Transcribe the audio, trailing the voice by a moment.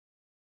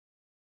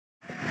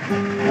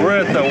We're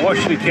at the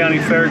Washington County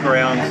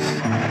Fairgrounds,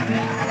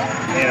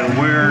 and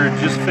we're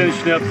just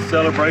finishing up the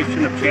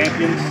celebration of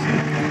champions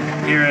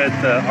here at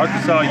the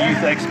Arkansas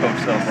Youth Expo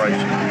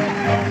celebration.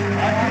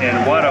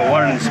 And what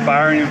an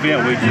inspiring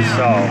event we just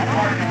saw.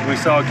 We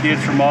saw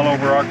kids from all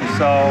over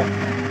Arkansas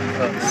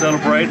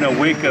celebrating a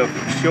week of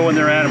showing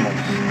their animals.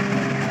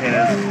 And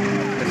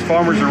as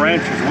farmers and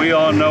ranchers, we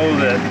all know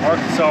that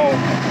Arkansas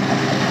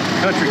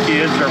country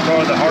kids are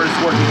probably the hardest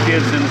working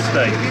kids in the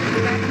state.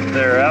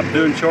 They're out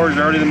doing chores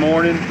early in the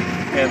morning,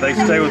 and they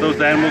stay with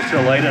those animals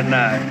till late at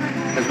night.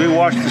 As we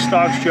watched the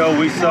stock show,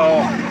 we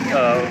saw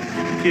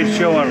kids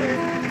showing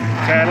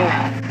cattle,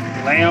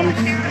 lambs,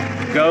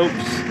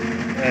 goats,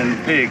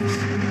 and pigs.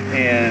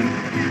 And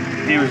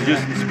it was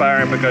just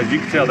inspiring because you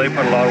could tell they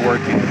put a lot of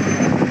work in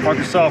it.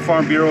 Arkansas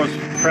Farm Bureau is a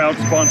proud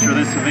sponsor of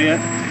this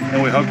event,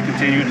 and we hope to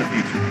continue it in the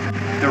future.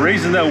 The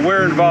reason that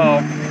we're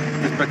involved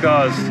is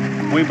because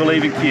we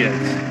believe in kids.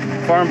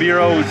 Farm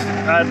Bureau's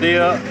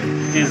idea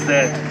is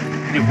that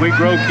if we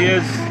grow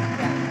kids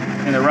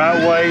in the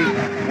right way,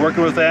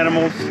 working with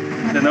animals,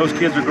 then those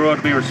kids will grow up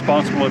to be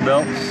responsible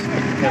adults,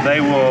 and they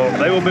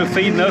will be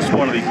feeding us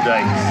one of these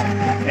days.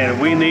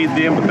 And we need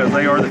them because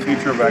they are the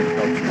future of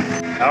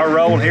agriculture. Our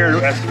role here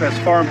as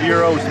Farm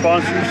Bureau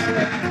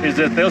sponsors is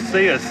that they'll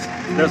see us.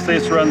 They'll see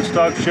us run the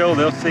stock show,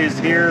 they'll see us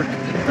here,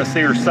 they'll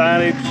see our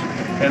signage,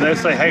 and they'll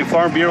say, hey,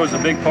 Farm Bureau is a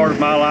big part of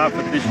my life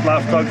at this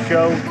livestock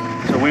show,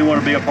 so we want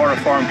to be a part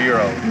of Farm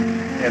Bureau.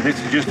 And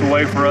this is just a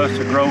way for us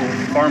to grow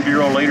Farm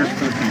Bureau leaders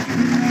for the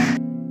future.